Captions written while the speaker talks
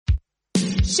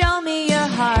Show me your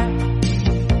heart.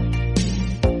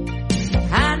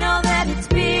 I know that it's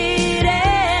beating.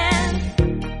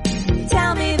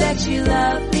 Tell me that you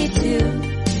love me too.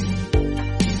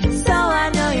 So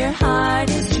I know your heart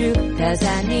is true. 'Cause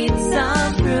I need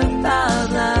some proof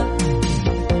of love.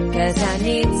 'Cause I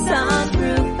need some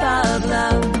proof of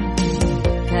love.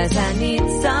 'Cause I need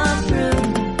some proof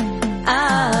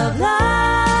of love.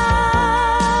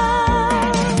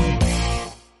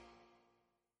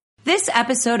 This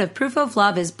episode of Proof of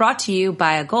Love is brought to you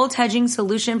by a gold hedging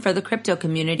solution for the crypto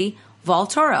community,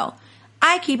 Vaultoro.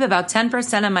 I keep about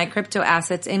 10% of my crypto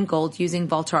assets in gold using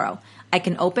Vaultoro. I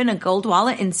can open a gold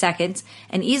wallet in seconds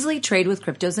and easily trade with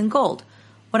cryptos in gold.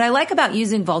 What I like about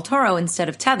using Vaultoro instead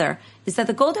of Tether is that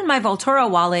the gold in my Vaultoro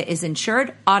wallet is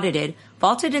insured, audited,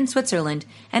 vaulted in Switzerland,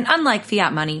 and unlike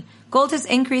fiat money, gold has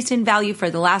increased in value for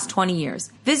the last 20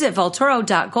 years. Visit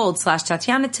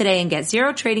vaultoro.gold/Tatiana today and get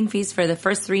zero trading fees for the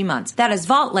first 3 months. That is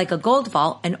vault like a gold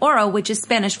vault and oro, which is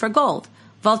Spanish for gold.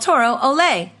 Vaultoro,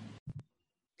 ole!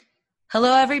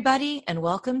 Hello, everybody, and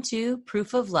welcome to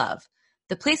Proof of Love,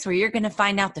 the place where you're going to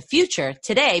find out the future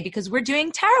today because we're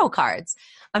doing tarot cards.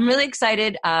 I'm really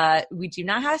excited. We do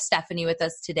not have Stephanie with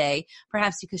us today,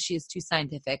 perhaps because she is too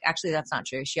scientific. Actually, that's not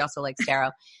true. She also likes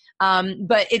tarot.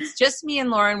 But it's just me and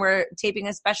Lauren. We're taping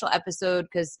a special episode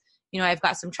because, you know, I've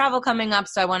got some travel coming up,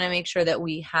 so I want to make sure that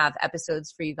we have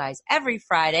episodes for you guys every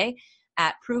Friday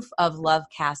at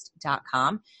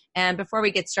proofoflovecast.com. And before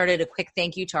we get started, a quick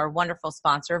thank you to our wonderful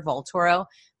sponsor, Vaultoro.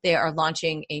 They are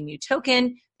launching a new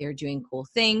token. They're doing cool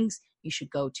things. You should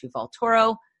go to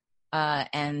Vaultoro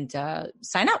and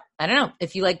sign up. I don't know.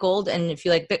 If you like gold and if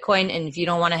you like Bitcoin and if you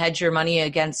don't want to hedge your money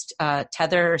against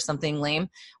Tether or something lame,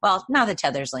 well, not that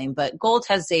Tether's lame, but gold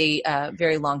has a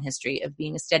very long history of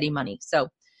being a steady money. So if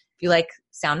you like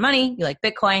sound money, you like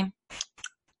Bitcoin,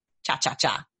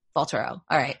 cha-cha-cha. Vaultoro.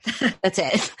 All right. That's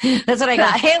it. That's what I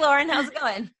got. Hey, Lauren, how's it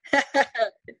going?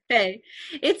 Hey,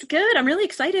 it's good. I'm really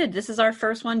excited. This is our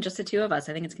first one, just the two of us.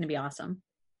 I think it's going to be awesome.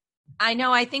 I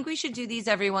know. I think we should do these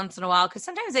every once in a while because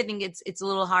sometimes I think it's a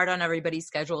little hard on everybody's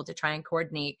schedule to try and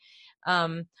coordinate.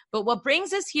 But what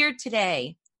brings us here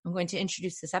today, I'm going to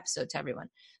introduce this episode to everyone.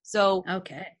 So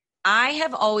okay. I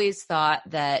have always thought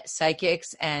that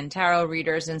psychics and tarot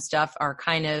readers and stuff are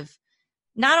kind of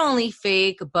not only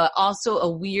fake, but also a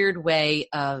weird way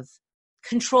of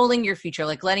controlling your future,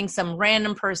 like letting some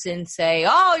random person say,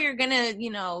 oh, you're going to,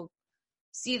 you know,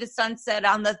 see the sunset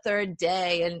on the third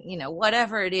day and, you know,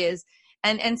 whatever it is.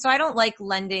 And so I don't like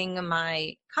lending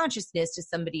my consciousness to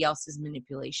somebody else's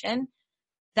manipulation.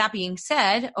 That being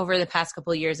said, over the past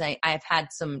couple of years, I've had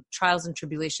some trials and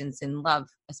tribulations in love,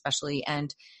 especially,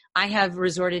 and I have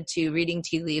resorted to reading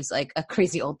tea leaves like a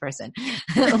crazy old person,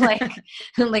 like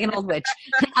an old witch.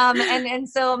 And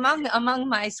so among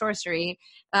my sorcery,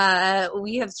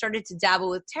 we have started to dabble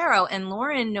with tarot, and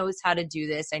Lauren knows how to do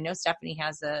this. I know Stephanie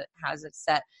has it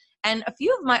set, and a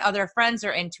few of my other friends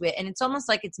are into it, and it's almost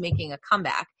like it's making a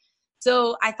comeback.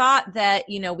 So I thought that,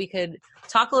 you know, we could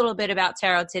talk a little bit about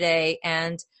tarot today.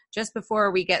 And just before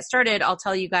we get started, I'll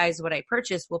tell you guys what I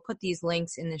purchased. We'll put these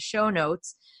links in the show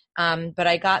notes. But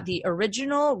I got the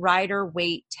original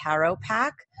Rider-Waite tarot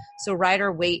pack. So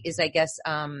Rider-Waite is, I guess,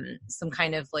 some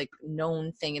kind of like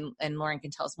known thing. And Lauren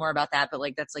can tell us more about that. But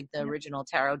like, that's like the original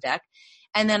tarot deck.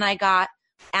 And then I got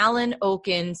Alan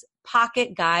Oken's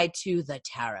Pocket Guide to the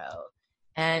Tarot.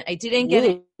 And I didn't get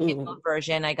it in Kindle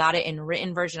version. I got it in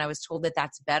written version. I was told that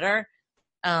that's better.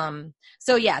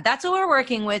 So yeah, that's what we're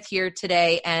working with here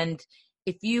today. And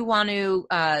if you want to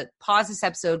pause this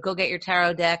episode, go get your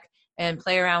tarot deck and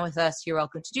play around with us, you're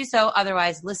welcome to do so.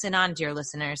 Otherwise, listen on, dear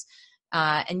listeners.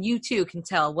 And you too can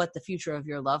tell what the future of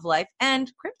your love life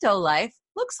and crypto life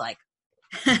looks like.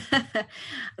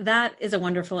 That is a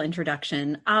wonderful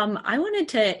introduction. I wanted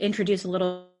to introduce a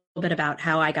little bit about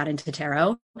how I got into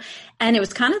tarot. And it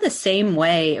was kind of the same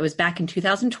way. It was back in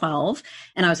 2012,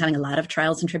 and I was having a lot of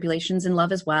trials and tribulations in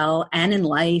love as well, and in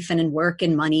life and in work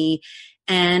and money.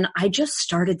 And I just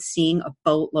started seeing a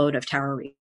boatload of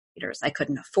tarot readers. I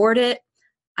couldn't afford it.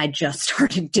 I just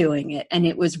started doing it, and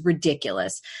it was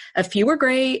ridiculous. A few were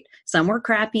great, some were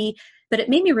crappy, but it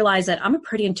made me realize that I'm a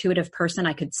pretty intuitive person.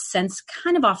 I could sense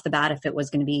kind of off the bat if it was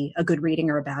going to be a good reading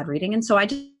or a bad reading. And so I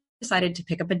just decided to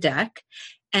pick up a deck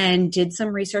and did some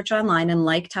research online. And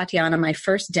like Tatiana, my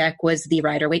first deck was the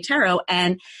Rider-Waite Tarot.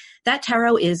 And that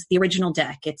tarot is the original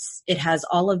deck. It has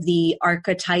all of the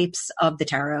archetypes of the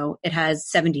tarot. It has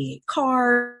 78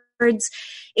 cards.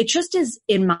 It just is,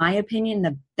 in my opinion,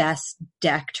 the best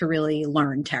deck to really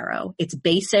learn tarot. It's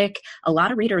basic. A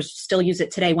lot of readers still use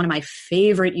it today. One of my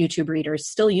favorite YouTube readers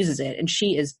still uses it, and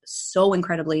she is so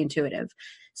incredibly intuitive.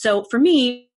 So for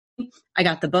me, I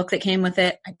got the book that came with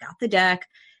it. I got the deck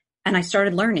and I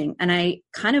started learning, and I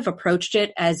kind of approached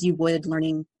it as you would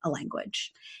learning a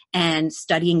language and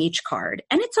studying each card.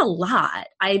 And it's a lot.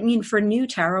 I mean, for new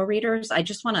tarot readers, I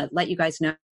just want to let you guys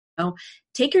know,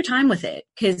 take your time with it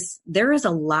because there is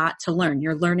a lot to learn.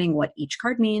 You're learning what each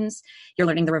card means. You're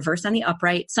learning the reverse and the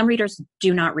upright. Some readers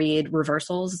do not read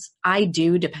reversals. I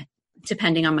do,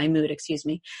 depending on my mood, excuse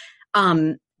me.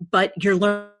 But you're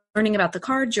learning about the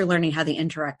cards. You're learning how they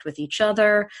interact with each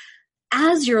other.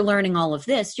 As you're learning all of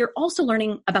this, you're also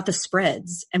learning about the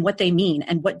spreads and what they mean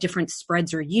and what different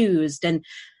spreads are used. And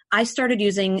I started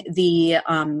using the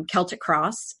Celtic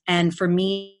Cross. And for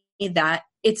me, that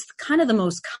it's kind of the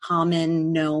most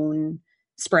common known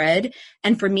spread.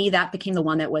 And for me, that became the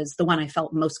one that was the one I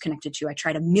felt most connected to. I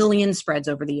tried a million spreads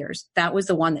over the years. That was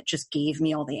the one that just gave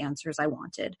me all the answers I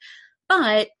wanted.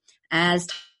 But as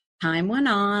time went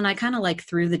on, I kind of like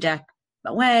threw the deck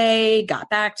away,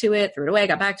 got back to it, threw it away,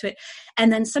 got back to it.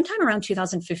 And then sometime around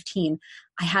 2015,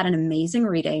 I had an amazing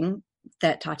reading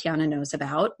that Tatiana knows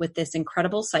about with this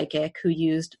incredible psychic who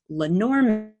used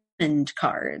Lenormand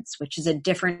cards, which is a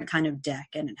different kind of deck,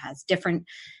 and it has different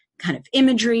kind of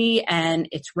imagery and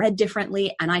it's read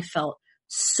differently. And I felt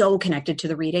so connected to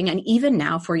the reading. And even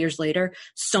now, 4 years later,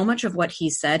 so much of what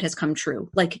he said has come true,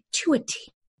 like to a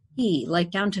T, like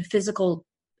down to physical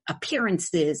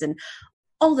appearances and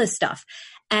all this stuff.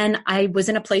 And I was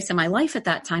in a place in my life at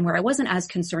that time where I wasn't as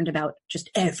concerned about just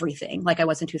everything like I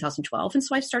was in 2012. And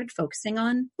so I started focusing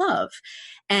on love,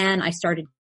 and I started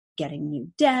getting new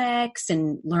decks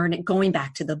and going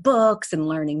back to the books and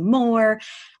learning more.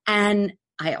 And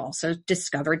I also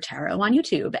discovered tarot on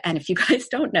YouTube. And if you guys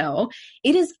don't know,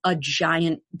 it is a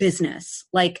giant business,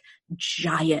 like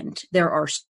giant. There are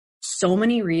so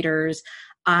many readers.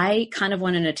 I kind of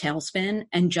went in a tailspin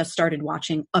and just started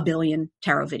watching a billion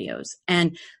tarot videos.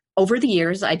 And over the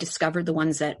years, I discovered the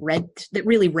ones that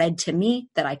really read to me,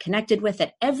 that I connected with,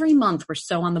 that every month were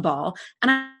so on the ball.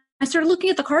 And I started looking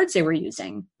at the cards they were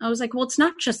using. I was like, well, it's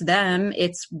not just them.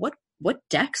 It's what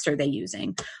decks are they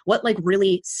using? What like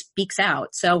really speaks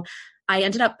out? So I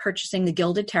ended up purchasing the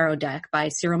Gilded Tarot deck by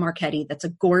Cyril Marchetti. That's a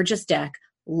gorgeous deck.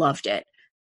 Loved it.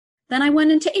 Then I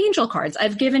went into angel cards.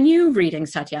 I've given you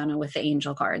readings, Tatiana, with the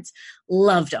angel cards.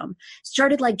 Loved them.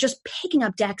 Started like just picking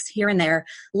up decks here and there,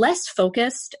 less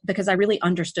focused because I really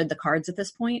understood the cards at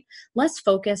this point, less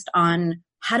focused on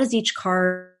how does each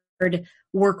card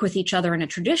work with each other in a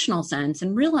traditional sense,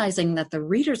 and realizing that the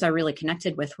readers I really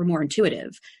connected with were more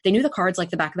intuitive. They knew the cards like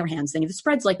the back of their hands. They knew the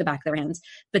spreads like the back of their hands,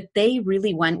 but they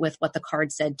really went with what the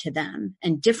card said to them.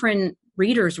 And different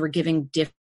readers were giving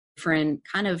different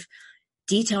kind of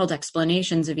detailed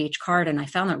explanations of each card. And I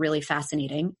found that really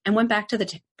fascinating and went back to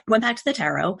the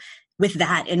tarot with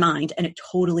that in mind. And it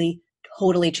totally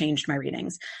changed my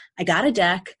readings. I got a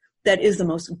deck that is the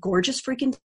most gorgeous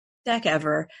freaking deck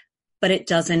ever, but it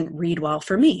doesn't read well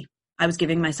for me. I was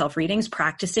giving myself readings,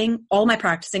 practicing. All my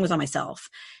practicing was on myself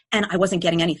and I wasn't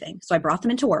getting anything. So I brought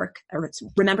them into work. I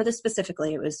remember this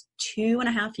specifically. It was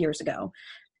 2.5 years ago.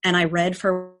 And I read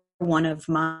for one of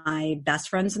my best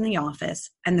friends in the office,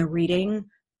 and the reading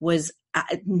was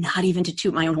not even to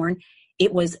toot my own horn.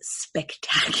 It was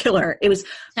spectacular. It was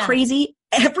crazy.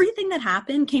 Everything that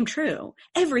happened came true.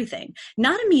 Everything.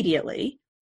 Not immediately,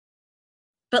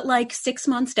 but like 6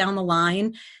 months down the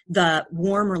line, the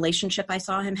warm relationship I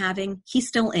saw him having, he's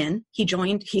still in. He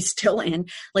joined, he's still in.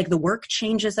 Like the work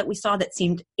changes that we saw that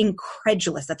seemed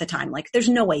incredulous at the time. Like there's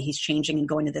no way he's changing and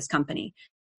going to this company.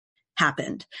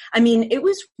 Happened. I mean, it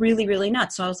was really, really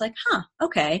nuts. So I was like,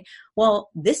 okay, well,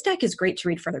 this deck is great to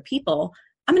read for other people.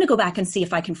 I'm going to go back and see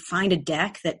if I can find a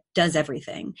deck that does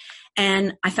everything.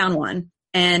 And I found one,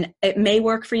 and it may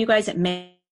work for you guys. It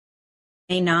may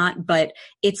not, but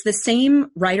it's the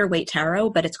same Rider-Waite Tarot,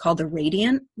 but it's called the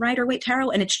Radiant Rider-Waite Tarot.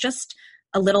 And it's just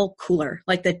a little cooler.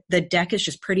 Like the deck is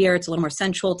just prettier. It's a little more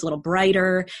sensual. It's a little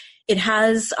brighter. It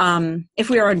has, if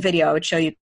we were on video, I would show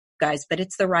you guys, but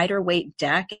it's the Rider-Waite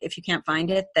deck, if you can't find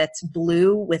it, that's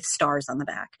blue with stars on the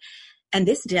back. And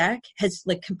this deck has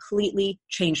like completely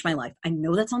changed my life. I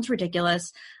know that sounds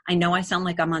ridiculous. I know I sound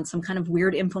like I'm on some kind of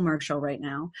weird infomercial right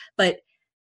now, but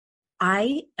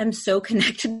I am so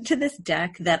connected to this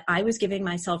deck that I was giving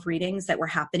myself readings that were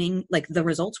happening, like the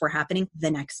results were happening the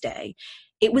next day.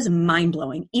 It was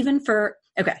mind-blowing. Okay,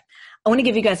 I want to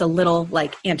give you guys a little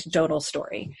like anecdotal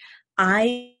story.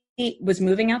 I was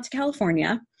moving out to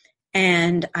California,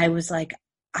 and I was like,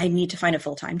 I need to find a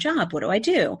full-time job. What do I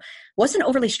do? Wasn't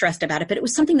overly stressed about it, but it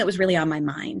was something that was really on my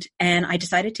mind. And I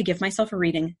decided to give myself a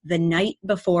reading the night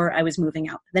before I was moving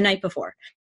out, the night before.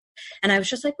 And I was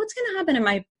just like, what's going to happen in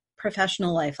my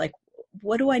professional life? Like,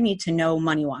 what do I need to know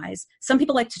money-wise? Some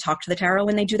people like to talk to the tarot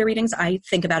when they do the readings. I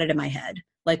think about it in my head.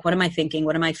 Like, what am I thinking?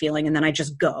 What am I feeling? And then I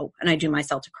just go and I do my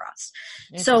Celtic cross.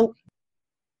 So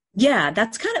yeah,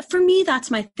 that's kind of, for me,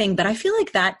 that's my thing. But I feel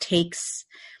like it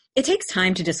takes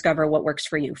time to discover what works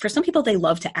for you. For some people, they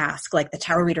love to ask, like the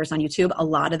tarot readers on YouTube, a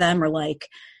lot of them are like,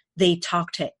 they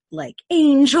talk to like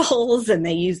angels and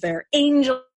they use their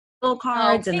angel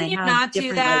cards and they have not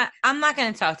do that. Like, I'm not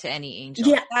going to talk to any angel.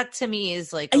 Yeah. That to me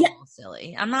is like a little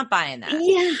silly. I'm not buying that.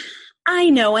 Yeah, I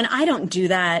know. And I don't do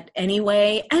that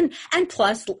anyway. And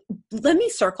plus, let me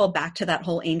circle back to that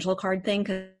whole angel card thing,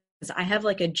 because I have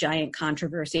like a giant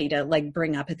controversy to like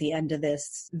bring up at the end of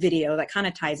this video that kind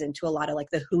of ties into a lot of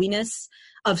like the hooiness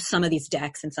of some of these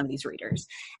decks and some of these readers.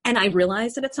 And I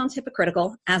realize that it sounds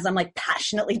hypocritical as I'm like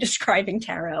passionately describing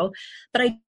tarot, but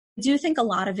I do think a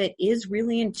lot of it is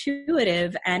really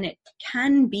intuitive and it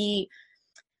can be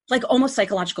like almost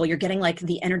psychological. You're getting like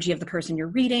the energy of the person you're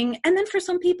reading. And then for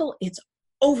some people, it's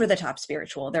over the top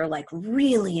spiritual. They're like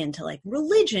really into like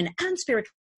religion and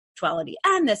spirituality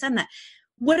and this and that.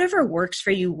 Whatever works for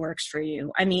you, works for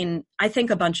you. I mean, I think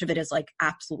a bunch of it is like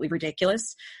absolutely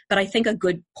ridiculous, but I think a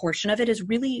good portion of it is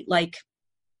really like,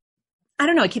 I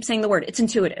don't know, I keep saying the word, it's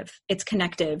intuitive, it's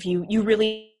connective. You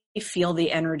really feel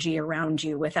the energy around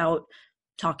you without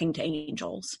talking to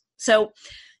angels. So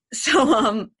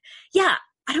yeah,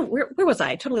 where was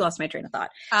I? Totally lost my train of thought.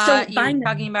 So you were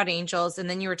talking about angels and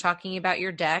then you were talking about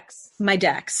your decks. My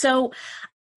deck. So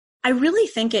I really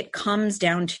think it comes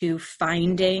down to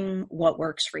finding what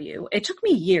works for you. It took me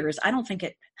years. I don't think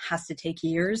it has to take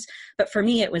years, but for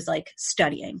me, it was like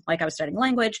studying. Like I was studying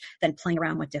language, then playing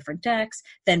around with different decks,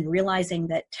 then realizing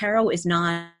that tarot is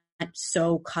not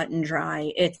so cut and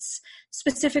dry. It's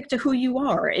specific to who you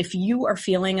are. If you are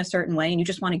feeling a certain way and you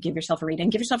just want to give yourself a reading,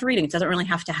 give yourself a reading. It doesn't really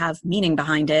have to have meaning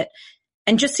behind it.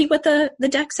 And just see what the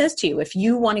deck says to you. If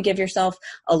you want to give yourself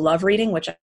a love reading, which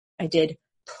I did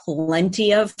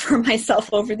plenty of for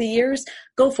myself over the years,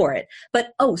 go for it.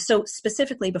 But so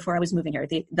specifically before I was moving here,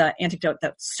 the anecdote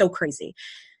that's so crazy.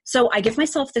 So I give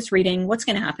myself this reading, what's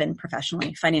going to happen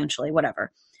professionally, financially,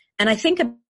 whatever. And I think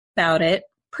about it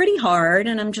pretty hard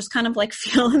and I'm just kind of like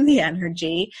feeling the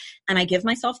energy. And I give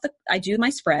myself I do my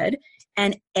spread,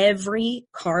 and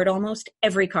almost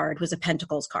every card was a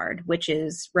Pentacles card, which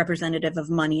is representative of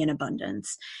money and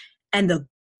abundance. And the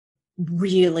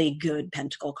really good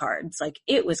Pentacle cards. Like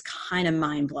it was kind of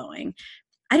mind blowing.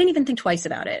 I didn't even think twice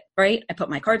about it, right? I put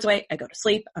my cards away. I go to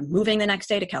sleep. I'm moving the next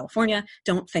day to California.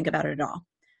 Don't think about it at all.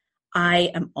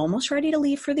 I am almost ready to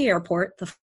leave for the airport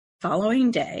the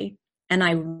following day. And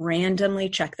I randomly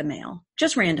check the mail,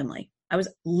 just randomly. I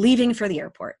was leaving for the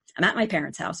airport. I'm at my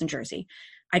parents' house in Jersey.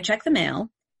 I check the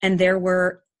mail and there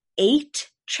were 8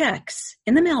 checks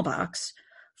in the mailbox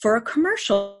for a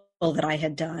commercial that I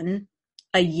had done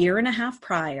a year and a half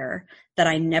prior that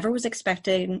I never was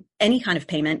expecting any kind of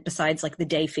payment besides like the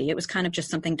day fee. It was kind of just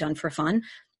something done for fun.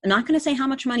 I'm not going to say how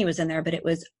much money was in there, but it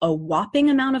was a whopping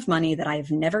amount of money that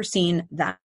I've never seen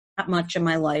that much in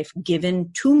my life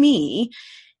given to me,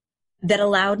 that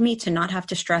allowed me to not have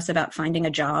to stress about finding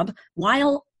a job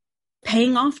while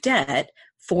paying off debt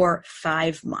for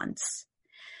 5 months.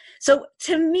 So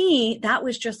to me, that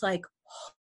was just like,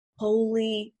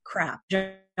 holy crap.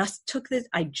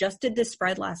 I just did this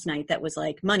spread last night that was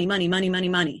like money, money, money, money,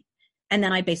 money. And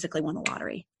then I basically won the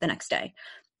lottery the next day.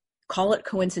 Call it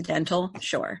coincidental?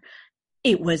 Sure.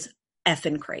 It was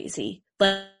effing crazy.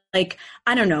 But like,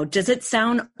 I don't know. Does it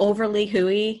sound overly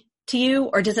hooey to you?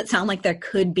 Or does it sound like there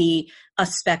could be a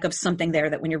speck of something there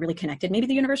that when you're really connected, maybe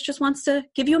the universe just wants to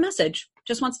give you a message,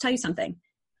 just wants to tell you something?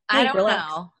 I don't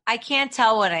know. I can't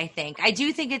tell what I think. I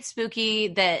do think it's spooky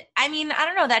that, I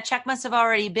don't know, that check must have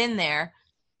already been there.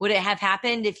 Would it have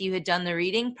happened if you had done the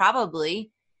reading?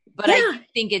 Probably. But yeah.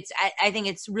 I think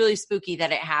it's really spooky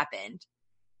that it happened.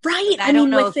 Right. I don't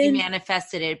know if you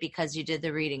manifested it because you did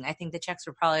the reading. I think the checks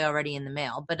were probably already in the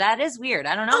mail, but that is weird.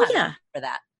 I don't know for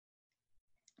that.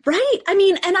 Right.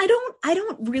 And I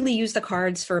don't really use the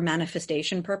cards for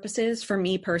manifestation purposes. For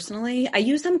me personally, I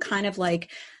use them kind of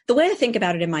like, the way I think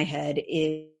about it in my head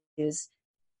is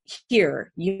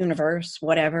here, universe,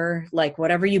 whatever, like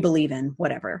whatever you believe in,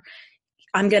 whatever.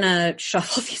 I'm going to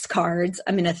shuffle these cards.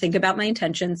 I'm going to think about my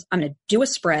intentions. I'm going to do a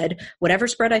spread, whatever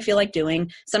spread I feel like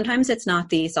doing. Sometimes it's not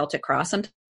the Celtic cross.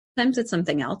 Sometimes it's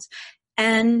something else.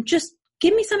 And just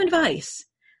give me some advice.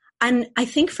 And I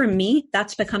think for me,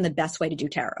 that's become the best way to do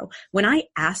tarot. When I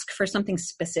ask for something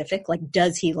specific, like,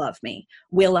 does he love me?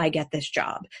 Will I get this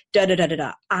job?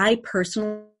 I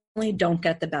personally don't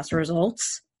get the best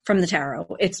results from the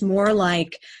tarot. It's more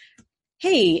like,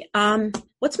 hey,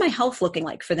 what's my health looking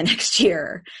like for the next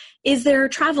year? Is there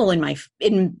travel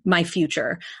in my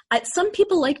future? Some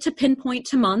people like to pinpoint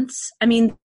to months. I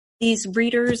mean, these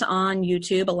readers on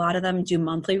YouTube, a lot of them do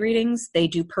monthly readings. They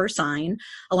do per sign.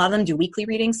 A lot of them do weekly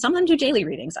readings. Some of them do daily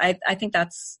readings. I think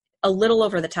that's a little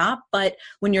over the top, but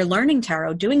when you're learning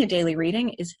tarot, doing a daily reading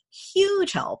is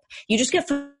huge help. You just get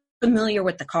familiar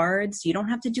with the cards. You don't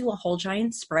have to do a whole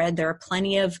giant spread. There are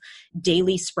plenty of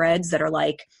daily spreads that are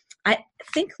like, I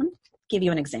think, let me give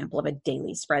you an example of a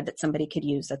daily spread that somebody could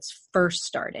use that's first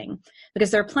starting,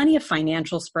 because there are plenty of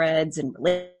financial spreads and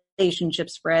relationship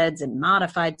spreads and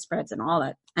modified spreads and all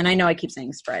that. And I know I keep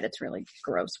saying spread, it's a really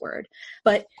gross word,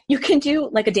 but you can do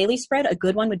like a daily spread. A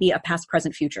good one would be a past,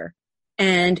 present, future.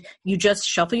 And you just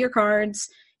shuffle your cards.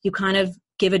 You kind of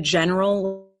give a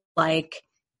general like,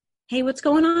 hey, what's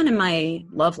going on in my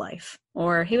love life?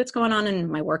 Or hey, what's going on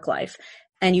in my work life?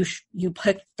 And you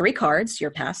put 3 cards, your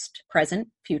past, present,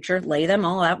 future, lay them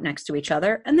all out next to each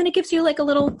other. And then it gives you like a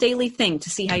little daily thing to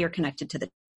see how you're connected to the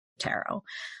tarot.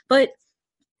 But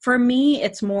for me,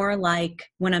 it's more like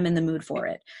when I'm in the mood for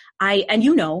it.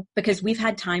 And because we've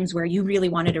had times where you really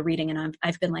wanted a reading and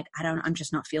I've been like, I'm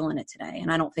just not feeling it today.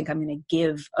 And I don't think I'm going to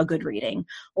give a good reading.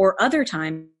 Or other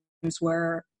times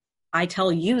where I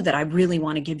tell you that I really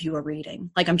want to give you a reading.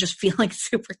 Like I'm just feeling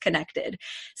super connected.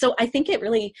 So I think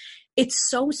it's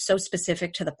so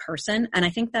specific to the person. And I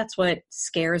think that's what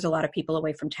scares a lot of people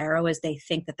away from tarot is they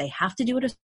think that they have to do it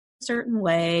a certain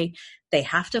way. They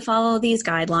have to follow these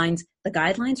guidelines. The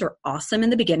guidelines are awesome in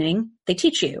the beginning. They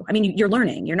teach you. I mean, you're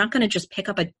learning. You're not going to just pick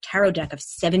up a tarot deck of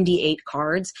 78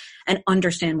 cards and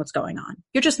understand what's going on.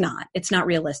 You're just not. It's not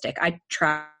realistic. I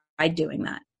tried doing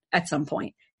that at some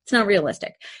point. It's not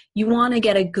realistic. You want to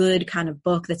get a good kind of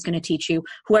book that's going to teach you.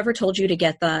 Whoever told you to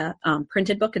get the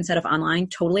printed book instead of online,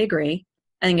 totally agree.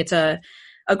 I think it's a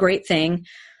great thing.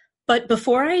 But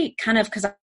before I because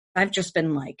I've just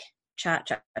been like chat.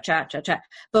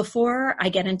 Before I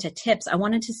get into tips, I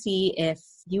wanted to see if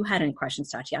you had any questions,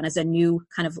 Tatiana, as a new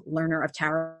kind of learner of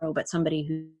tarot, but somebody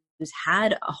who's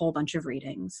had a whole bunch of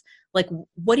readings. Like,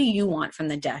 what do you want from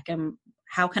the deck? And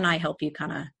how can I help you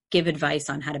kind of give advice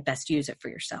on how to best use it for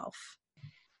yourself?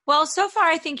 Well, so far,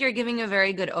 I think you're giving a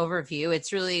very good overview.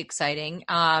 It's really exciting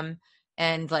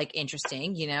and like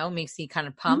interesting, makes me kind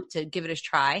of pumped to give it a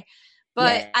try.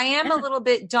 But I am a little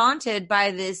bit daunted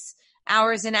by this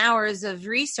hours and hours of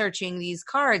researching these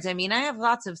cards. I mean, I have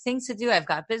lots of things to do. I've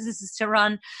got businesses to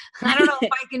run. I don't know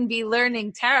if I can be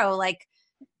learning tarot. Like,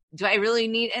 do I really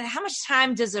need, and how much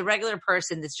time does a regular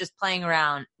person that's just playing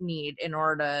around need in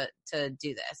order to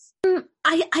do this?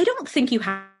 I don't think you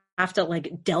have to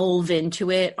like delve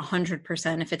into it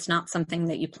 100% if it's not something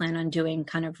that you plan on doing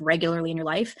kind of regularly in your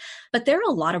life. But there are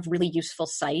a lot of really useful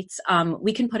sites.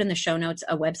 We can put in the show notes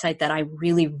a website that I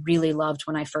really, really loved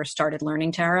when I first started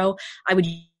learning tarot. I would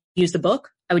use the book,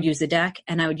 I would use the deck,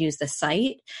 and I would use the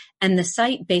site. And the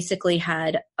site basically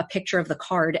had a picture of the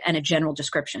card and a general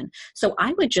description. So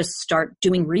I would just start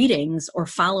doing readings or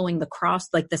following the cross,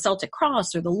 like the Celtic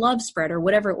cross or the love spread or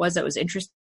whatever it was that was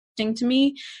interesting to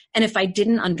me. And if I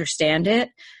didn't understand it,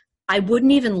 I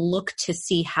wouldn't even look to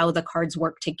see how the cards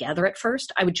work together at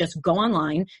first. I would just go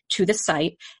online to the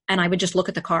site and I would just look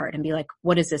at the card and be like,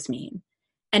 what does this mean?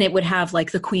 And it would have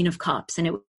like the Queen of Cups, and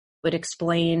it would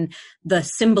explain the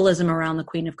symbolism around the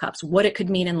Queen of Cups, what it could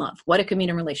mean in love, what it could mean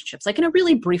in relationships, like in a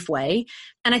really brief way.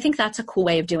 And I think that's a cool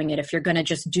way of doing it. If you're going to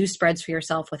just do spreads for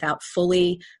yourself without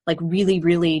fully like really,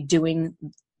 really doing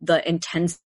the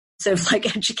intensive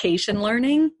like education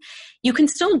learning, you can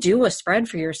still do a spread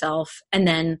for yourself and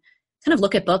then kind of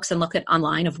look at books and look at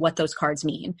online of what those cards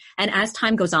mean. And as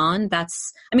time goes on,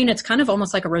 it's kind of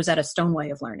almost like a Rosetta Stone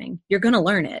way of learning. You're going to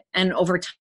learn it. And over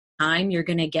time, you're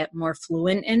going to get more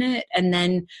fluent in it. And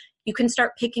then you can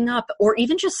start picking up or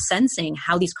even just sensing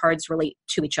how these cards relate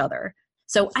to each other.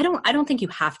 So I don't think you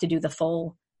have to do the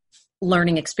full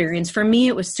learning experience. For me,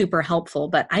 it was super helpful,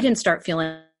 but I didn't start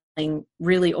feeling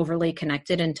really overly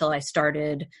connected until I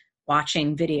started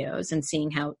watching videos and seeing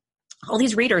how all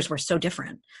these readers were so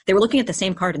different. They were looking at the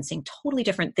same card and seeing totally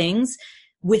different things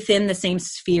within the same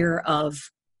sphere of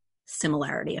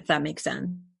similarity, if that makes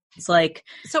sense. It's like,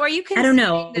 so are you I don't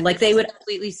know, like they would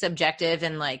completely subjective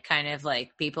and like kind of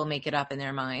like people make it up in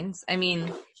their minds. I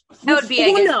mean, that would be,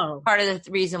 I guess, part of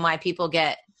the reason why people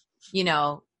get,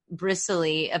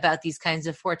 bristly about these kinds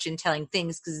of fortune telling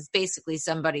things, because it's basically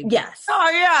somebody. Yes. Oh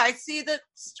yeah, I see the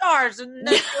stars and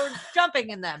then you're jumping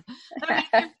in them. I mean,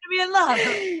 you're to be in love.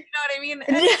 You know what I mean?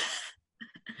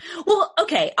 Well,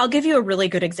 okay, I'll give you a really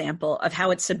good example of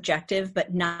how it's subjective,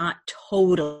 but not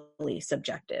totally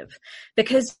subjective,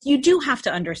 because you do have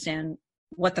to understand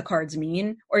what the cards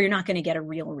mean, or you're not going to get a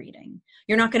real reading.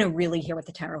 You're not going to really hear what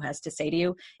the tarot has to say to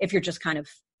you if you're just kind of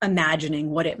imagining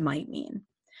what it might mean.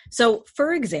 So,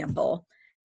 for example,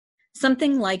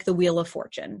 something like the Wheel of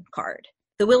Fortune card.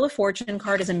 The Wheel of Fortune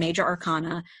card is a major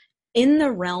arcana. In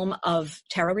the realm of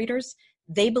tarot readers,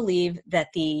 they believe that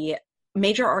the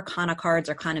major arcana cards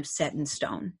are kind of set in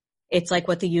stone. It's like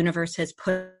what the universe has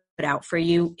put out for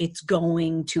you. It's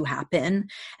going to happen.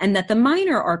 And that the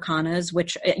minor arcanas,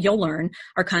 which you'll learn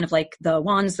are kind of like the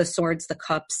wands, the swords, the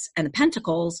cups, and the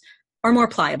pentacles, are more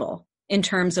pliable in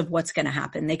terms of what's going to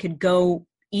happen. They could go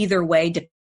either way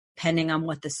depending on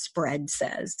what the spread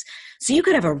says. So you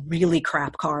could have a really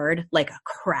crap card, like a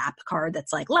crap card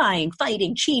that's like lying,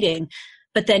 fighting, cheating,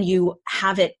 but then you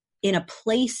have it in a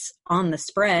place on the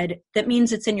spread that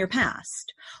means it's in your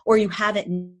past, or you have it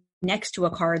next to a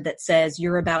card that says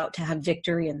you're about to have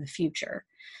victory in the future.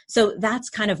 So that's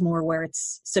kind of more where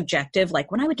it's subjective.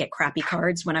 Like when I would get crappy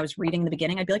cards when I was reading the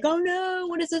beginning, I'd be like, oh no,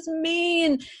 what does this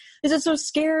mean? Is it so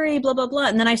scary? Blah, blah, blah.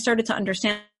 And then I started to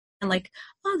understand, like,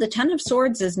 oh, the 10 of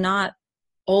Swords is not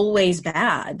always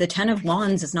bad. The 10 of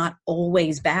Wands is not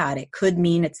always bad. It could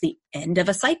mean it's the end of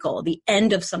a cycle, the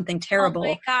end of something terrible. Oh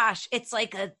my gosh. It's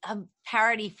like a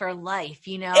parody for life,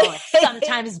 you know?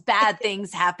 Sometimes bad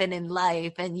things happen in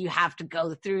life and you have to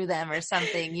go through them or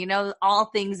something, you know, all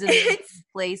things in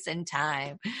place and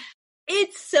time.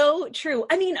 It's so true.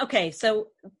 I mean, okay, so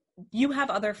you have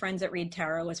other friends that read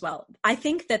tarot as well. I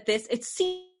think that this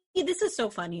is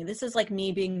so funny. This is like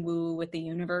me being woo with the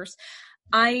universe.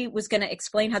 I was going to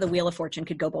explain how the Wheel of Fortune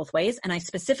could go both ways. And I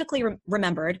specifically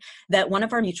remembered that one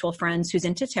of our mutual friends who's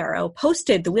into tarot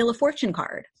posted the Wheel of Fortune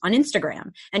card on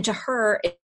Instagram. And to her,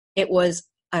 it was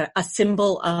a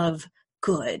symbol of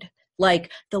good.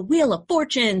 Like the Wheel of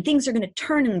Fortune, things are going to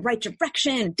turn in the right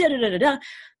direction, da da da da da.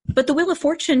 But the Wheel of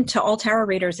Fortune to all tarot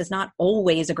readers is not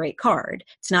always a great card.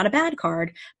 It's not a bad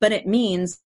card, but it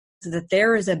means that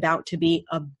there is about to be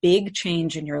a big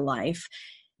change in your life.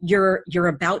 You're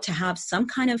about to have some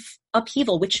kind of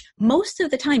upheaval, which most of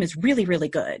the time is really, really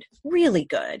good. Really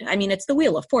good. I mean, it's the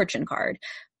Wheel of Fortune card,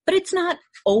 but it's not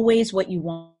always what you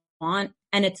want.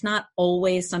 And it's not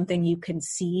always something you can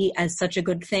see as such a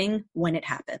good thing when it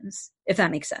happens, if that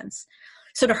makes sense.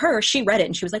 So to her, she read it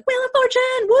and she was like, Wheel of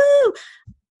Fortune, woo!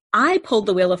 I pulled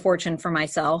the Wheel of Fortune for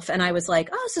myself and I was like,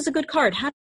 oh, this is a good card. How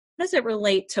does it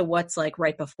relate to what's like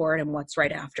right before it and what's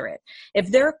right after it?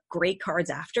 If there are great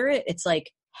cards after it, it's like,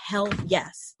 hell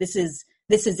yes, this is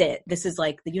it. This is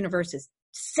like the universe is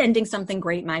sending something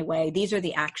great my way. These are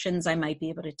the actions I might be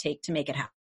able to take to make it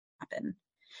happen.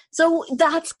 So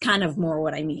that's kind of more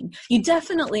what I mean. You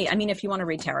definitely, I mean, if you want to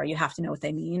read tarot, you have to know what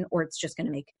they mean or it's just going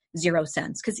to make zero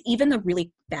sense. Because even the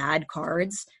really bad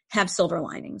cards have silver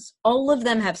linings. All of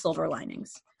them have silver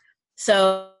linings.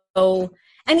 So,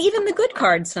 and even the good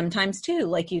cards sometimes too,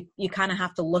 like you kind of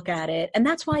have to look at it. And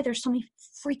that's why there's so many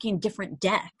freaking different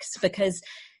decks, because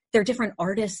there are different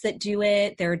artists that do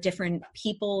it. There are different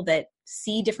people that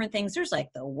see different things. There's like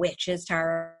the Witches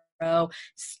Tarot,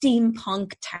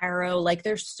 steampunk tarot, like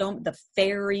there's the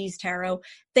fairies tarot.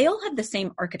 They all have the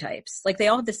same archetypes. Like they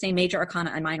all have the same major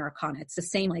arcana and minor arcana. It's the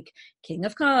same like King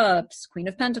of Cups, Queen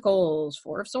of Pentacles,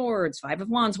 Four of Swords, Five of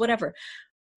Wands, whatever.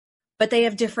 But they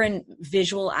have different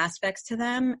visual aspects to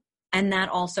them. And that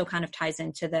also kind of ties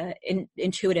into the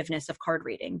intuitiveness of card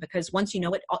reading, because once you know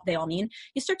what they all mean,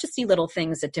 you start to see little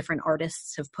things that different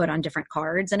artists have put on different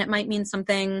cards, and it might mean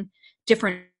something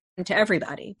different to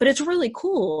everybody. But it's really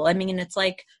cool. I mean, it's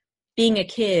like being a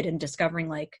kid and discovering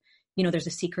like, you know, there's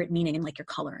a secret meaning in like your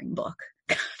coloring book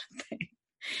kind of thing.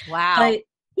 Wow. But,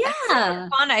 yeah.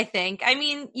 That's fun, I think. I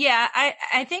mean, yeah,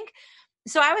 I think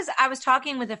so. I was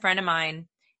talking with a friend of mine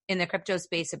in the crypto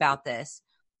space about this.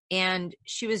 And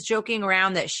she was joking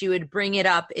around that she would bring it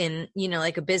up in, you know,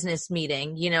 like a business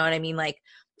meeting, you know what I mean? Like,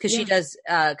 because she does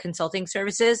consulting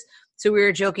services. So we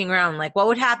were joking around, like, what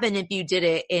would happen if you did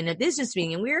it in a business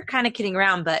meeting? And we were kind of kidding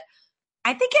around, but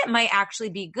I think it might actually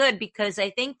be good, because I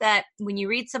think that when you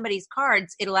read somebody's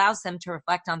cards, it allows them to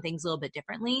reflect on things a little bit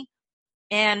differently.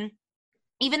 And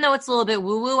even though it's a little bit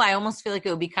woo-woo, I almost feel like it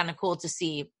would be kind of cool to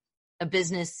see a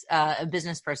business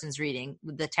person's reading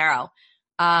the tarot.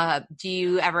 Do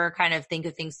you ever kind of think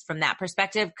of things from that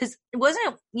perspective? Because it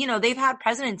wasn't, you know, they've had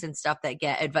presidents and stuff that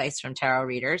get advice from tarot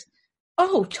readers.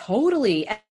 Oh, totally.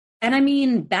 And I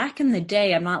mean, back in the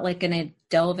day, I'm not like going to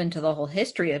delve into the whole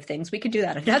history of things. We could do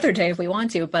that another day if we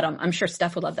want to, but I'm sure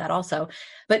Steph would love that also.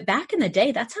 But back in the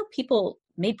day, that's how people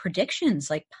made predictions,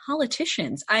 like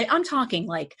politicians. I'm talking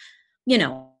like, you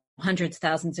know, hundreds,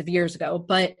 thousands of years ago,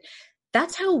 but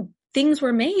that's how things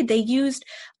were made. They used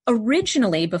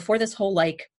originally, before this whole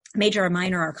like major or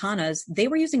minor arcanas, they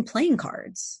were using playing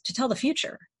cards to tell the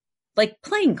future. Like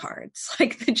playing cards,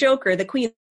 like the Joker, the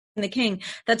Queen, and the King.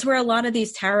 That's where a lot of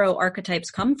these tarot archetypes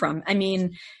come from. I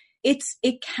mean,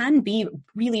 it can be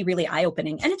really, really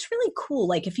eye-opening. And it's really cool.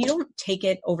 Like if you don't take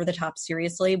it over the top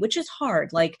seriously, which is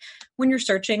hard, like when you're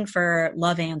searching for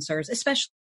love answers,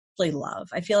 especially love.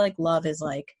 I feel like love is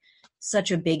like such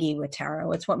a biggie with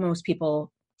tarot. It's what most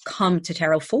people come to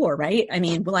tarot for, right? I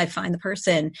mean, will I find the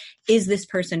person? Is this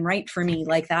person right for me?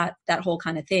 Like that whole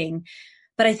kind of thing.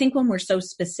 But I think when we're so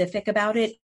specific about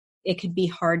it, it could be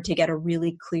hard to get a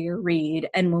really clear read.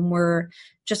 And when we're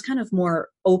just kind of more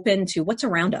open to what's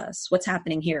around us, what's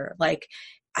happening here, like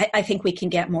I think we can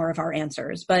get more of our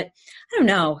answers. But I don't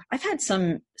know. I've had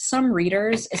some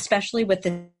readers, especially with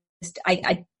this,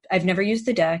 I've never used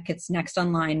the deck. It's next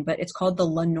online, but it's called the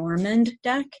Lenormand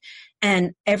deck.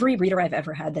 And every reader I've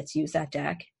ever had that's used that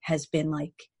deck has been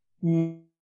like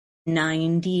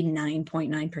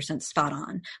 99.9% spot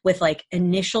on with like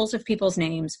initials of people's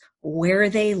names, where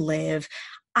they live.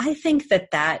 I think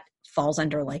that falls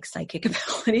under like psychic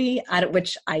ability,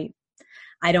 which I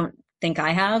don't think I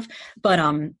have, but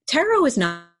tarot is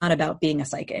not about being a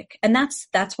psychic. And that's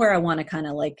where I want to kind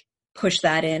of like push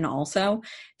that in also.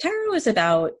 Tarot is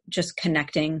about just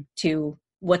connecting to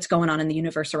what's going on in the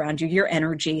universe around you, your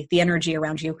energy, the energy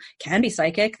around you can be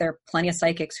psychic. There are plenty of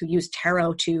psychics who use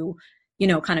tarot to,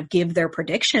 kind of give their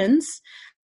predictions,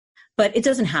 but it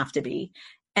doesn't have to be.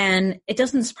 And it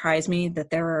doesn't surprise me that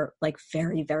there are like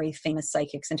very, very famous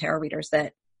psychics and tarot readers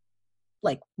that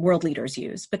like world leaders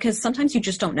use, because sometimes you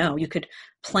just don't know. You could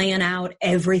plan out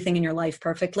everything in your life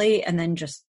perfectly, and then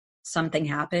just something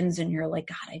happens and you're like,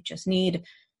 God, I just need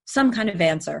some kind of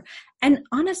answer. And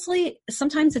honestly,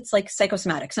 sometimes it's like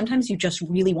psychosomatic. Sometimes you just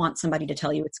really want somebody to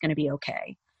tell you it's going to be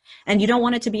okay. And you don't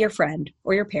want it to be your friend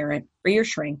or your parent or your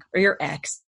shrink or your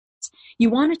ex. You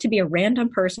want it to be a random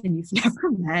person you've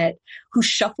never met who's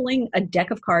shuffling a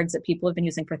deck of cards that people have been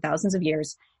using for thousands of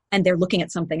years. And they're looking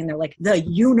at something and they're like, the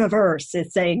universe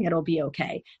is saying it'll be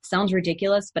okay. Sounds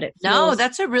ridiculous, but it feels... No,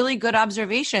 that's a really good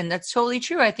observation. That's totally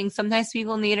true. I think sometimes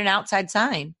people need an outside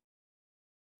sign.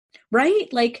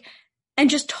 Right? Like, and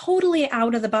just totally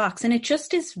out of the box. And it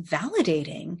just is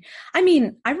validating. I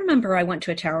mean, I remember I went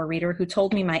to a tarot reader who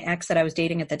told me my ex that I was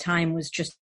dating at the time was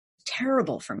just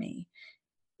terrible for me.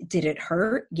 Did it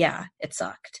hurt? Yeah, it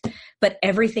sucked. But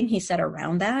everything he said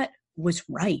around that was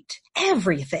right.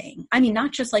 Everything. I mean,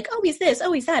 not just like, oh, he's this,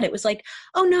 oh, he's that. It was like,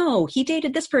 oh no, he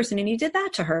dated this person and he did that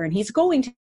to her, and he's going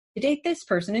to date this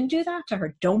person and do that to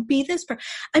her. Don't be this person.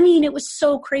 I mean, it was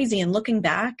so crazy. And looking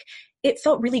back, it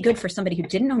felt really good for somebody who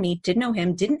didn't know me, didn't know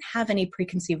him, didn't have any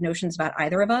preconceived notions about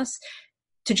either of us,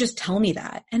 to just tell me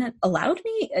that. And it allowed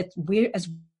me, as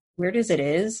weird as it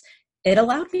is, it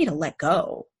allowed me to let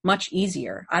go much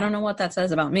easier. I don't know what that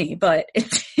says about me, but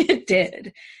it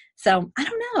did. So I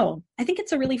don't know. I think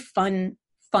it's a really fun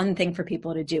thing for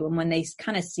people to do. And when they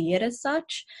kind of see it as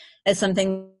such, as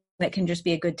something that can just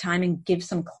be a good time and give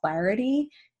some clarity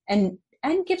and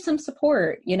give some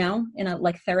support, in a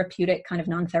like therapeutic kind of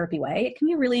non-therapy way, it can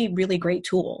be a really, really great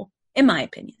tool, in my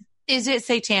opinion. Is it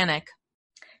satanic?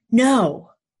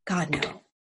 No. God, no.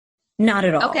 Not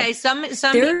at all. Okay. Some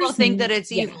people think that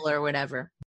it's evil or whatever.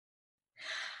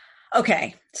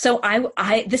 Okay. So I'm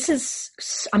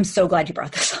so glad you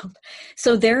brought this up.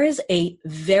 So there is a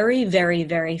very, very,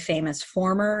 very famous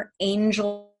former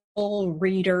angel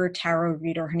reader, tarot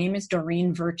reader. Her name is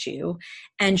Doreen Virtue,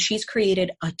 and she's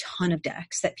created a ton of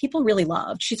decks that people really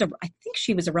loved. I think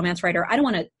she was a romance writer. I don't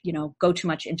want to, go too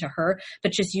much into her,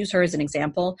 but just use her as an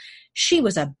example. She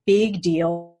was a big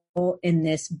deal in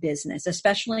this business,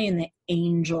 especially in the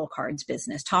angel cards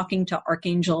business, talking to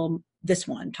Archangel this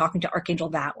one, talking to Archangel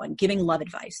that one, giving love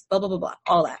advice, blah, blah, blah, blah,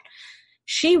 all that.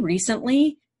 She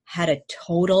recently had a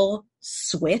total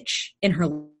switch in her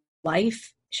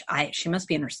life. She must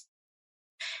be in her...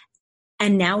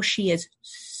 And now she is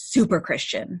super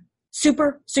Christian,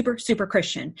 super, super, super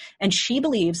Christian. And she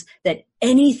believes that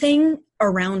anything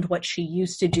around what she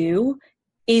used to do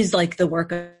is like the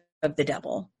work of the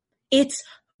devil. It's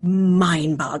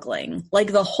mind-boggling.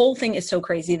 Like the whole thing is so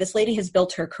crazy. This lady has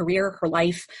built her career, her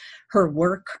life, her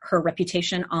work, her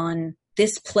reputation on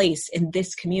this place in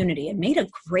this community and made a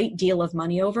great deal of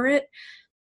money over it.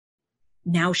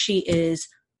 Now she is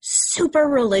super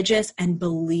religious and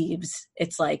believes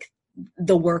it's like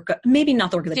the work, maybe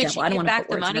not the work of the devil. I don't want to put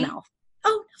words in her mouth.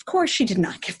 Oh, of course she did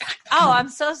not give back the money. I'm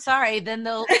so sorry. Then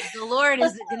the Lord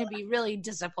is going to be really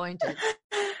disappointed.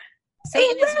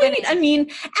 Satan is winning. I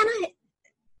mean,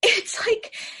 it's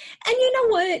like, and you know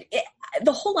what?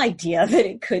 The whole idea that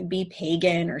it could be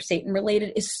pagan or Satan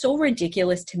related is so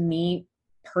ridiculous to me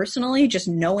personally, just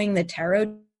knowing the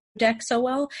tarot deck so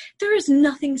well, there is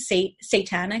nothing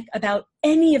satanic about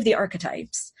any of the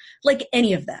archetypes, like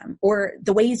any of them, or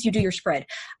the ways you do your spread.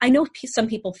 I know some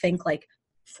people think like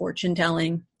fortune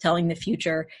telling the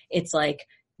future, it's like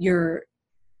you're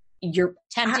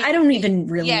tempting. I don't even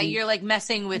really. Yeah, you're like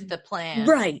messing with the plan.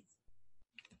 Right.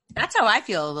 That's how I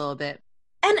feel a little bit.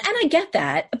 And I get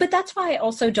that, but that's why I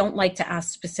also don't like to ask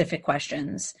specific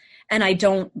questions. And I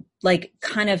don't like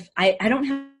I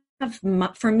don't have,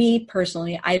 for me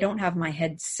personally, I don't have my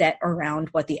head set around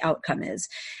what the outcome is.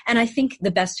 And I think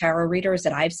the best tarot readers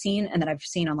that I've seen and that I've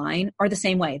seen online are the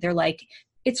same way. They're like,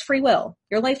 it's free will.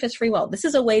 Your life is free will. This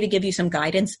is a way to give you some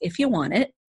guidance if you want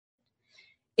it.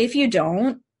 If you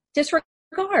don't,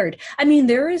 disregard. I mean,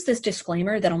 there is this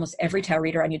disclaimer that almost every tarot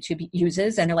reader on YouTube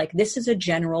uses, and they're like, this is a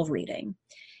general reading.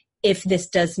 If this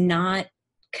does not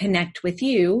connect with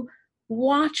you,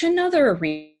 watch another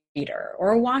reader,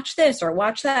 or watch this, or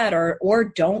watch that, or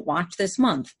don't watch this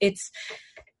month. It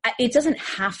doesn't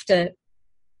have to,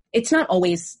 it's not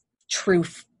always true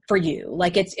for you.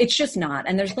 Like it's just not.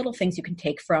 And there's little things you can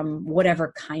take from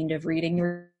whatever kind of reading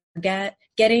you're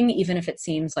getting, even if it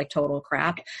seems like total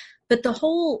crap. But the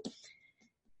whole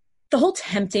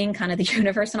tempting kind of the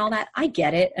universe and all that, I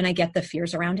get it. And I get the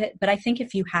fears around it. But I think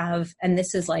if you have, and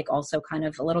this is like also kind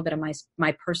of a little bit of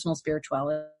my personal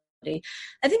spirituality,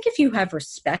 I think if you have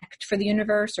respect for the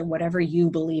universe or whatever you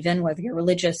believe in, whether you're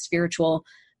religious, spiritual,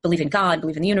 believe in God,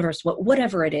 believe in the universe,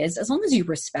 whatever it is, as long as you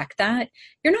respect that,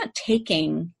 you're not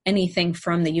taking anything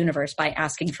from the universe by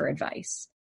asking for advice.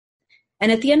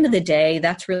 And at the end of the day,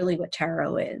 that's really what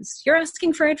tarot is. You're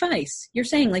asking for advice. You're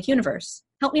saying like, universe,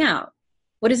 help me out.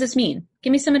 What does this mean?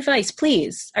 Give me some advice,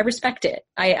 please. I respect it.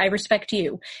 I respect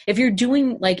you. If you're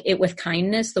doing like it with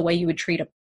kindness, the way you would treat a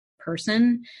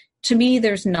person, to me,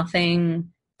 there's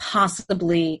nothing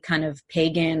possibly kind of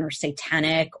pagan or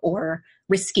satanic or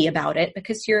risky about it,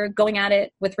 because you're going at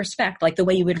it with respect, like the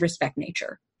way you would respect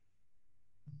nature.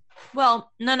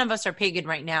 Well, none of us are pagan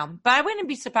right now, but I wouldn't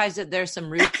be surprised that there's some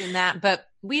roots in that, but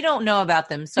we don't know about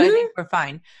them. So I think we're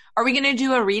fine. Are we going to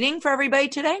do a reading for everybody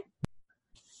today?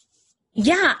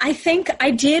 Yeah, I think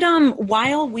I did,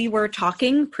 while we were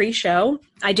talking pre-show,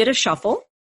 I did a shuffle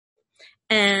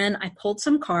and I pulled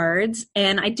some cards,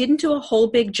 and I didn't do a whole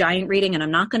big giant reading, and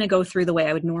I'm not going to go through the way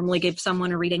I would normally give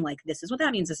someone a reading, like this is what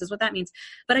that means, this is what that means.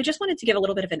 But I just wanted to give a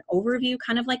little bit of an overview,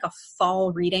 kind of like a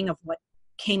fall reading of what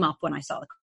came up when I saw the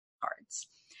cards.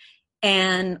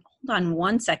 And hold on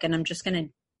one second, I'm just going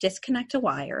to disconnect a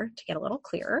wire to get a little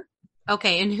clearer.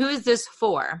 Okay, and who is this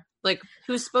for? Like,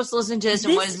 who's supposed to listen to this,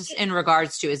 and what is this in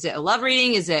regards to? Is it a love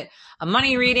reading? Is it a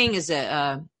money reading? Is it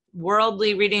a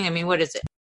worldly reading? I mean, what is it?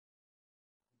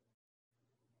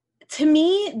 To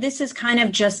me, this is kind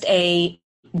of just a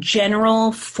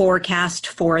general forecast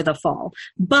for the fall.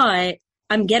 But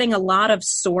I'm getting a lot of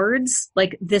swords.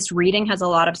 Like, this reading has a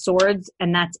lot of swords,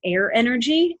 and that's air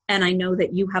energy. And I know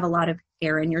that you have a lot of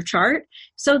air in your chart.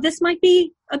 So this might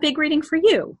be a big reading for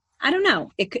you. I don't know.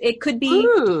 It could be.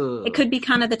 Ooh. It could be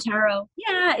kind of the tarot.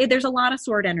 Yeah, there's a lot of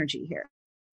sword energy here.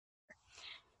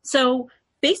 So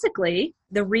basically,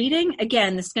 the reading,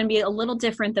 again, this is going to be a little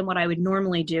different than what I would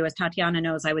normally do. As Tatiana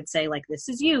knows, I would say, like, this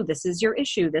is you, this is your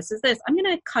issue, this is this. I'm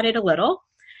going to cut it a little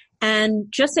and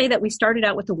just say that we started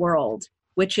out with the World,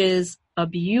 which is a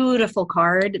beautiful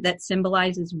card that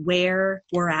symbolizes where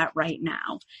we're at right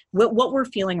now, what we're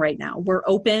feeling right now. We're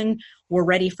open. We're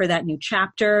ready for that new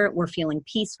chapter. We're feeling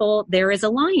peaceful. There is a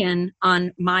lion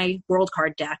on my World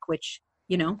card deck, which,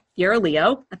 you know, you're a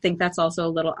Leo. I think that's also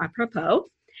a little apropos.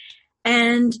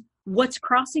 And what's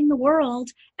crossing the world,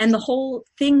 and the whole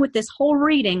thing with this whole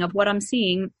reading of what I'm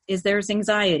seeing, is there's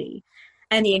anxiety.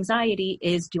 And the anxiety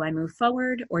is, do I move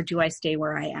forward or do I stay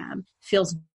where I am?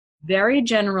 Feels very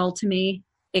general to me.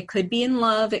 It could be in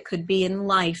love, it could be in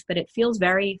life, but it feels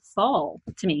very fall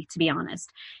to me, to be honest.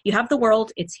 You have the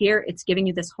World, it's here, it's giving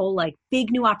you this whole like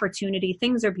big new opportunity.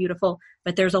 Things are beautiful,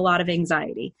 but there's a lot of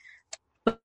anxiety.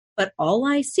 But all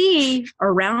I see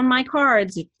around my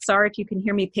cards, sorry if you can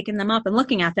hear me picking them up and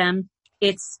looking at them,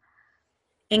 it's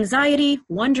anxiety,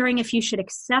 wondering if you should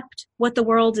accept what the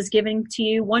world is giving to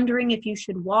you, wondering if you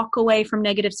should walk away from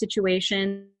negative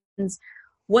situations.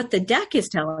 What the deck is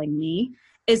telling me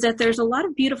is that there's a lot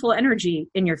of beautiful energy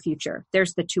in your future.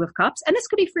 There's the Two of Cups, and this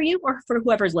could be for you or for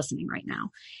whoever's listening right now.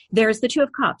 There's the Two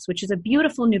of Cups, which is a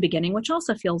beautiful new beginning, which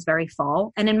also feels very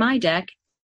fall. And in my deck,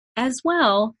 as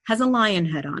well, has a lion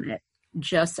head on it.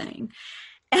 Just saying.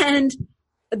 And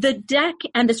the deck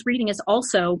and this reading is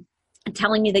also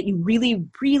telling me that you really,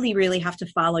 really, really have to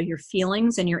follow your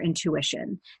feelings and your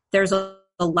intuition. There's a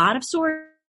lot of sword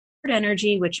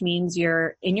energy, which means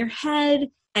you're in your head,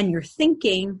 and you're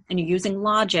thinking and you're using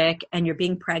logic and you're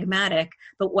being pragmatic.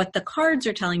 But what the cards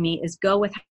are telling me is go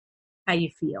with how you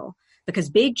feel, because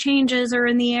big changes are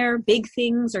in the air. Big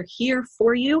things are here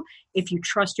for you if you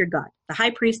trust your gut. The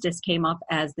High Priestess came up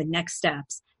as the next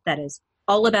steps. That is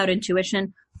all about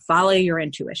intuition. Follow your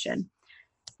intuition.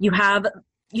 You have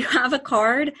a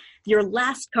card, your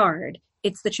last card.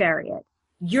 It's the Chariot.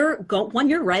 When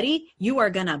you're ready, you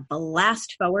are going to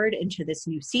blast forward into this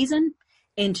new season,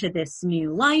 into this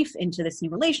new life, into this new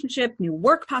relationship, new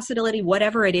work possibility,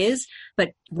 whatever it is.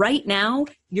 But right now,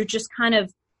 you're just kind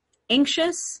of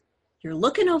anxious. You're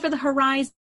looking over the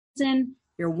horizon.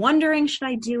 You're wondering, should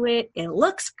I do it? It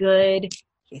looks good.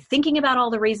 You're thinking about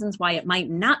all the reasons why it might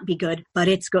not be good, but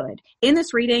it's good. In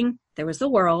this reading, there was the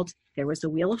World, there was the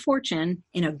Wheel of Fortune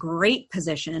in a great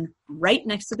position right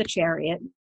next to the Chariot,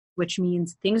 which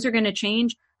means things are going to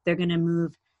change. They're going to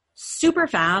move super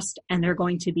fast, and they're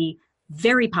going to be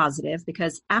very positive,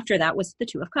 because after that was the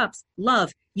Two of Cups.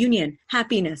 Love, union,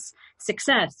 happiness,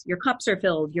 success. Your cups are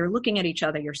filled. You're looking at each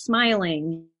other. You're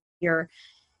smiling.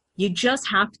 You just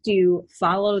have to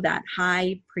follow that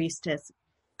High Priestess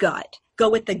gut. Go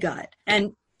with the gut.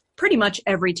 And pretty much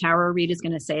every tarot read is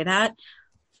going to say that.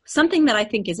 Something that I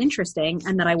think is interesting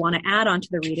and that I want to add onto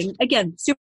the reading, again,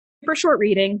 super short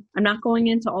reading. I'm not going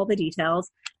into all the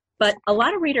details, but a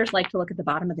lot of readers like to look at the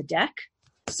bottom of the deck.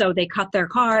 So they cut their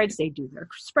cards, they do their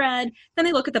spread, then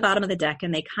they look at the bottom of the deck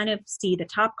and they kind of see the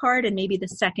top card and maybe the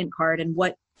second card and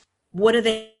what do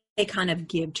they kind of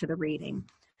give to the reading.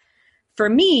 For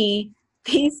me,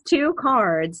 these two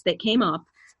cards that came up,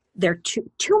 they're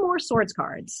two more swords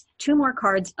cards, two more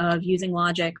cards of using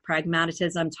logic,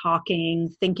 pragmatism,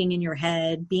 talking, thinking in your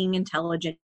head, being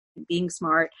intelligent, being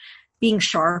smart, being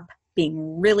sharp,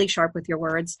 being really sharp with your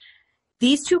words.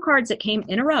 These two cards that came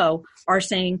in a row are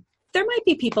saying there might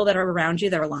be people that are around you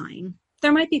that are lying.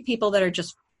 There might be people that are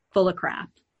just full of crap,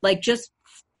 like just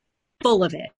full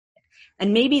of it.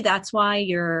 And maybe that's why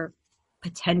you're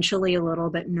potentially a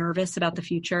little bit nervous about the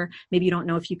future. Maybe you don't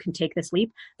know if you can take this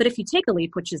leap. But if you take a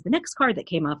leap, which is the next card that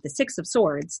came up, the Six of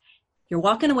Swords, you're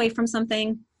walking away from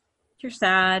something, you're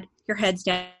sad, your head's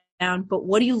down, but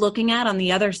what are you looking at on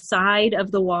the other side of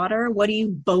the water? What are you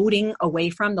boating away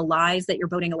from? The lies that you're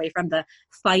boating away from, the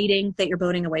fighting that you're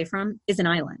boating away from is an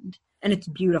island. And it's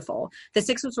beautiful. The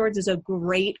Six of Swords is a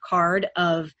great card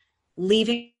of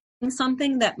leaving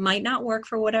something that might not work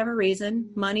for whatever reason,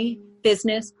 money,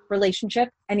 business, relationship,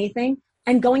 anything,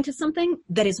 and going to something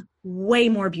that is way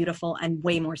more beautiful and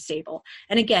way more stable.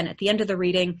 And again, at the end of the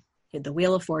reading, you had the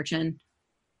Wheel of Fortune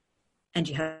and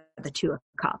you have the Two of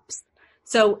Cups.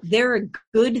 So there are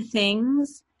good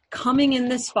things coming in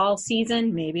this fall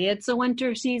season. Maybe it's a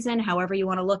winter season, however you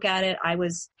want to look at it. I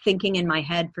was thinking in my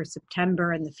head for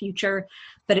September and the future,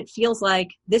 but it feels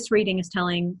like this reading is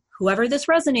telling whoever this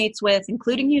resonates with,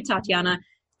 including you, Tatiana,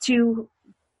 to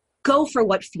go for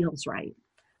what feels right.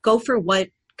 Go for what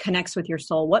connects with your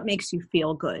soul, what makes you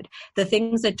feel good. The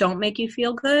things that don't make you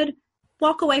feel good,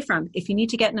 walk away from. If you need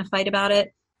to get in a fight about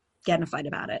it, get in a fight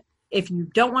about it. If you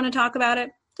don't want to talk about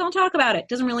it, don't talk about it.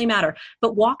 Doesn't really matter.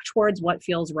 But walk towards what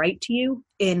feels right to you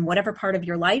in whatever part of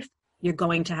your life. You're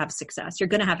going to have success. You're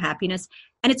going to have happiness.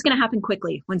 And it's going to happen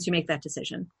quickly once you make that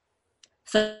decision.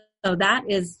 So that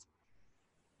is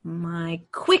my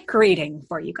quick reading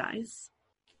for you guys.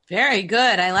 Very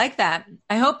good. I like that.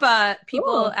 I hope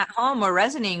people at home are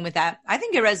resonating with that. I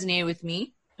think it resonated with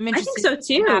me. I think so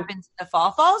too. What happens in the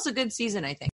fall? Fall is a good season,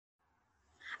 I think.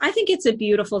 I think it's a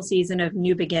beautiful season of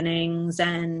new beginnings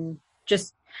and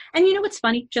you know what's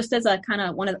funny? Just as a kind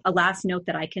of a last note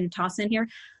that I can toss in here,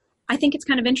 I think it's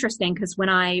kind of interesting because when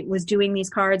I was doing these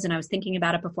cards and I was thinking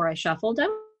about it before I shuffled, I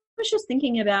was just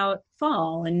thinking about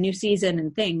fall and new season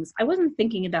and things. I wasn't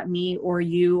thinking about me or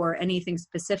you or anything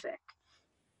specific.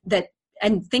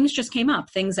 And things just came up,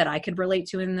 things that I could relate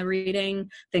to in the reading,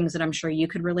 things that I'm sure you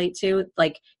could relate to.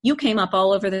 Like you came up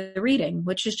all over the reading,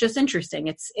 which is just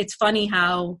interesting. It's funny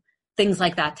how things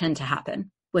like that tend to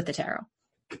happen with the tarot.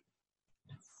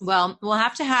 Well, we'll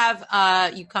have to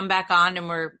have you come back on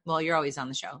and you're always on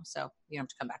the show, so you don't have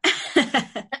to come back.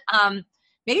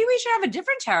 Maybe we should have a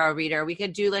different tarot reader. We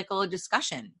could do like a little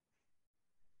discussion.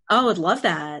 Oh, I'd love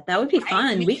that. That would be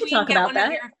fun. We could talk about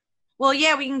that. Well,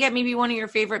 yeah, we can get maybe one of your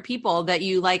favorite people that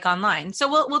you like online. So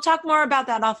we'll talk more about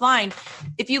that offline.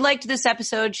 If you liked this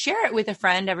episode, share it with a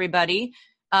friend, everybody.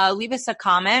 Leave us a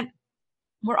comment.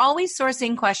 We're always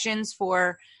sourcing questions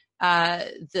for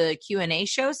the Q&A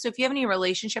show. So if you have any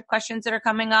relationship questions that are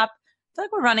coming up, I feel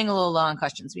like we're running a little low on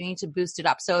questions. We need to boost it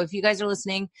up. So if you guys are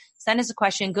listening, send us a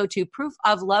question. Go to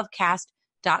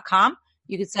proofoflovecast.com.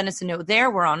 You can send us a note there.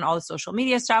 We're on all the social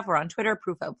media stuff. We're on Twitter,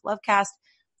 Proof of Lovecast.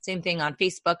 Same thing on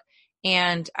Facebook.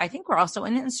 And I think we're also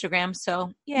on Instagram.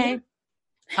 So yay.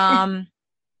 And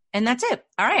that's it.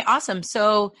 All right. Awesome.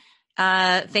 So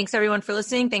thanks everyone for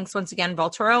listening. Thanks once again,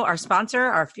 Voltoro, our sponsor,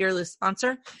 our fearless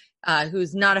sponsor,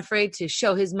 who's not afraid to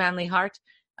show his manly heart.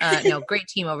 Great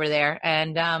team over there.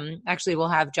 And actually we'll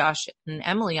have Josh and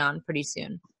Emily on pretty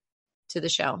soon to the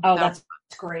show. Oh, that's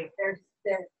great. They're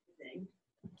amazing.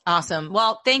 Awesome.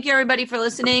 Well, thank you everybody for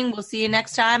listening. We'll see you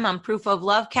next time on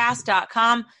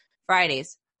proofoflovecast.com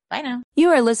Fridays. Bye now. You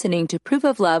are listening to Proof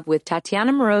of Love with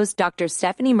Tatiana Moroz, Dr.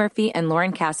 Stephanie Murphy, and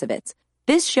Lauren Kazovitz.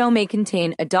 This show may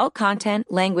contain adult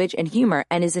content, language, and humor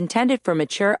and is intended for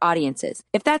mature audiences.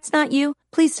 If that's not you,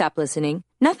 please stop listening.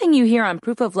 Nothing you hear on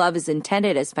Proof of Love is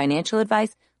intended as financial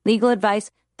advice, legal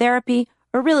advice, therapy,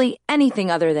 or really anything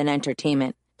other than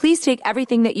entertainment. Please take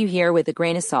everything that you hear with a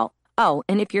grain of salt. Oh,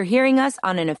 and if you're hearing us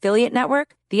on an affiliate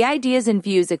network, the ideas and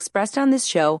views expressed on this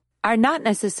show are not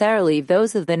necessarily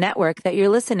those of the network that you're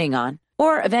listening on,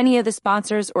 or of any of the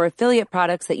sponsors or affiliate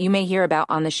products that you may hear about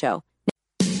on the show.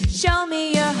 Show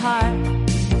me your heart.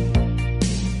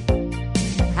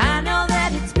 I know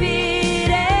that it's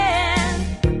beating.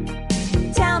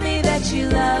 Tell me that you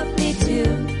love me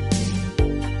too.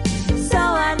 So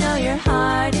I know your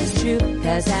heart is true.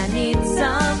 'Cause I need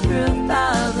some proof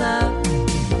of love.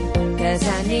 'Cause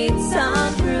I need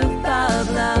some proof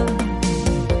of love.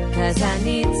 'Cause I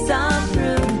need some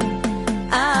proof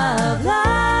of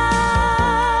love.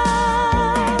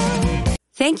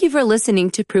 Thank you for listening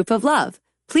to Proof of Love.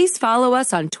 Please follow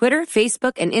us on Twitter,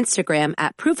 Facebook, and Instagram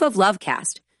at Proof of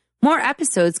Lovecast. More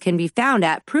episodes can be found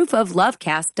at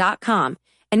proofoflovecast.com.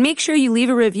 And make sure you leave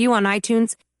a review on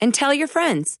iTunes and tell your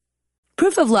friends.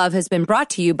 Proof of Love has been brought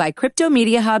to you by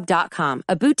CryptoMediaHub.com,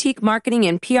 a boutique marketing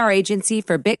and PR agency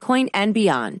for Bitcoin and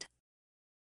beyond.